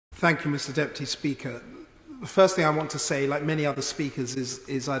Thank you, Mr. Deputy Speaker. The first thing I want to say, like many other speakers,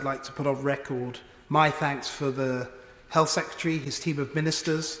 is I'd like to put on record my thanks for the Health Secretary, his team of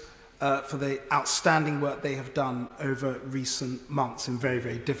ministers, for the outstanding work they have done over recent months in very,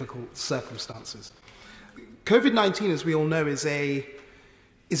 very difficult circumstances. Covid-19, as we all know, is a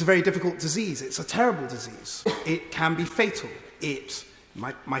very difficult disease. It's a terrible disease. It can be fatal.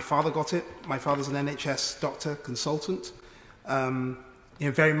 My father got it. My father's an NHS doctor, consultant,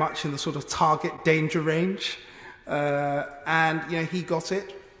 very much in the sort of target danger range. And he got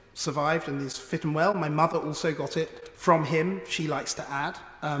it, survived, and is fit and well. My mother also got it from him, she likes to add.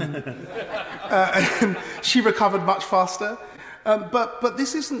 She recovered much faster. But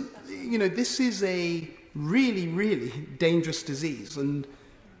this isn't, this is a really, really dangerous disease. And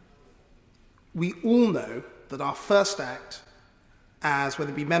we all know that our first act, as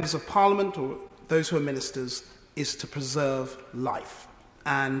whether it be members of parliament or those who are ministers, is to preserve life.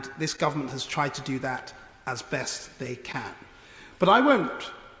 And this government has tried to do that as best they can. But I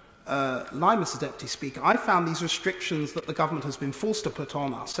won't lie, Mr. Deputy Speaker. I found these restrictions that the government has been forced to put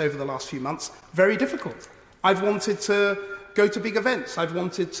on us over the last few months very difficult. I've wanted to go to big events. I've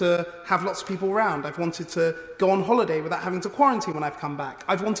wanted to have lots of people around. I've wanted to go on holiday without having to quarantine when I've come back.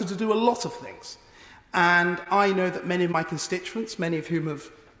 I've wanted to do a lot of things. And I know that many of my constituents, many of whom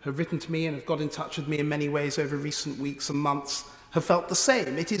have written to me and have got in touch with me in many ways over recent weeks and months, have felt the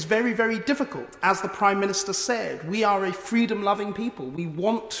same. It is very, very difficult. As the Prime Minister said, we are a freedom-loving people. We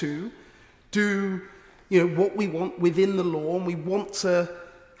want to do what we want within the law, and we want to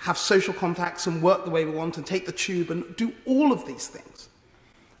have social contacts and work the way we want and take the tube and do all of these things.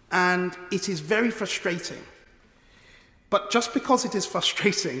 And it is very frustrating. But just because it is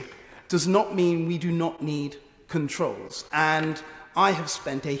frustrating does not mean we do not need controls. And I have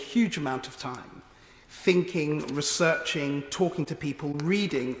spent a huge amount of time thinking, researching, talking to people,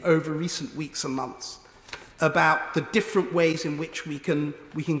 reading over recent weeks and months about the different ways in which we can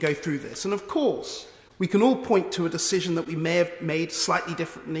go through this. And of course, we can all point to a decision that we may have made slightly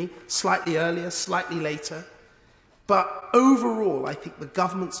differently, slightly earlier, slightly later. But overall, I think the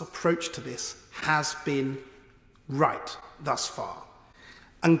government's approach to this has been right thus far.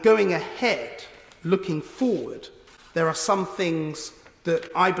 And going ahead, looking forward, there are some things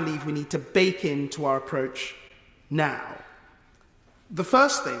that I believe we need to bake into our approach now. The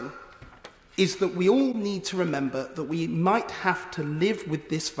first thing is that we all need to remember that we might have to live with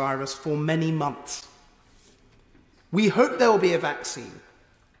this virus for many months. We hope there will be a vaccine,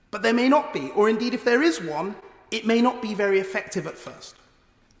 but there may not be, or indeed if there is one, it may not be very effective at first.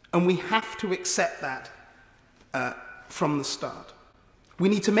 And we have to accept that from the start. We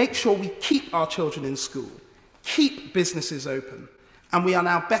need to make sure we keep our children in school, keep businesses open, and we are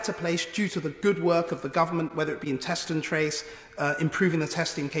now better placed due to the good work of the government, whether it be in test and trace, improving the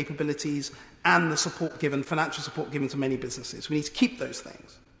testing capabilities, and the support given, financial support given to many businesses. We need to keep those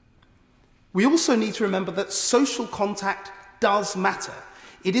things. We also need to remember that social contact does matter.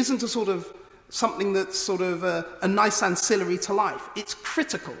 It isn't something that's a nice ancillary to life. It's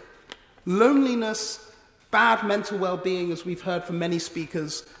critical. Loneliness, bad mental well-being, as we've heard from many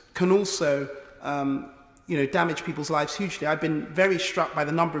speakers, can also damage people's lives hugely. I've been very struck by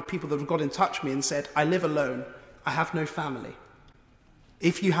the number of people that have got in touch with me and said, I live alone, I have no family.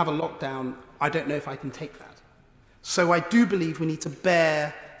 If you have a lockdown, I don't know if I can take that. So I do believe we need to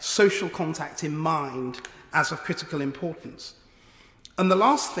bear social contact in mind as of critical importance. And the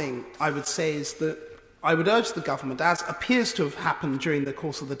last thing I would say is that I would urge the government, as appears to have happened during the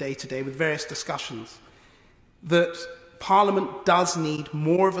course of the day today with various discussions, that Parliament does need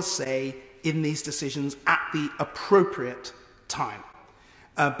more of a say in these decisions at the appropriate time.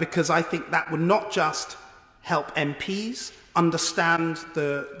 Because I think that would not just help MPs understand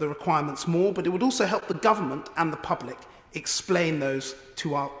the requirements more, but it would also help the government and the public explain those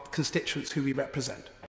to our constituents who we represent.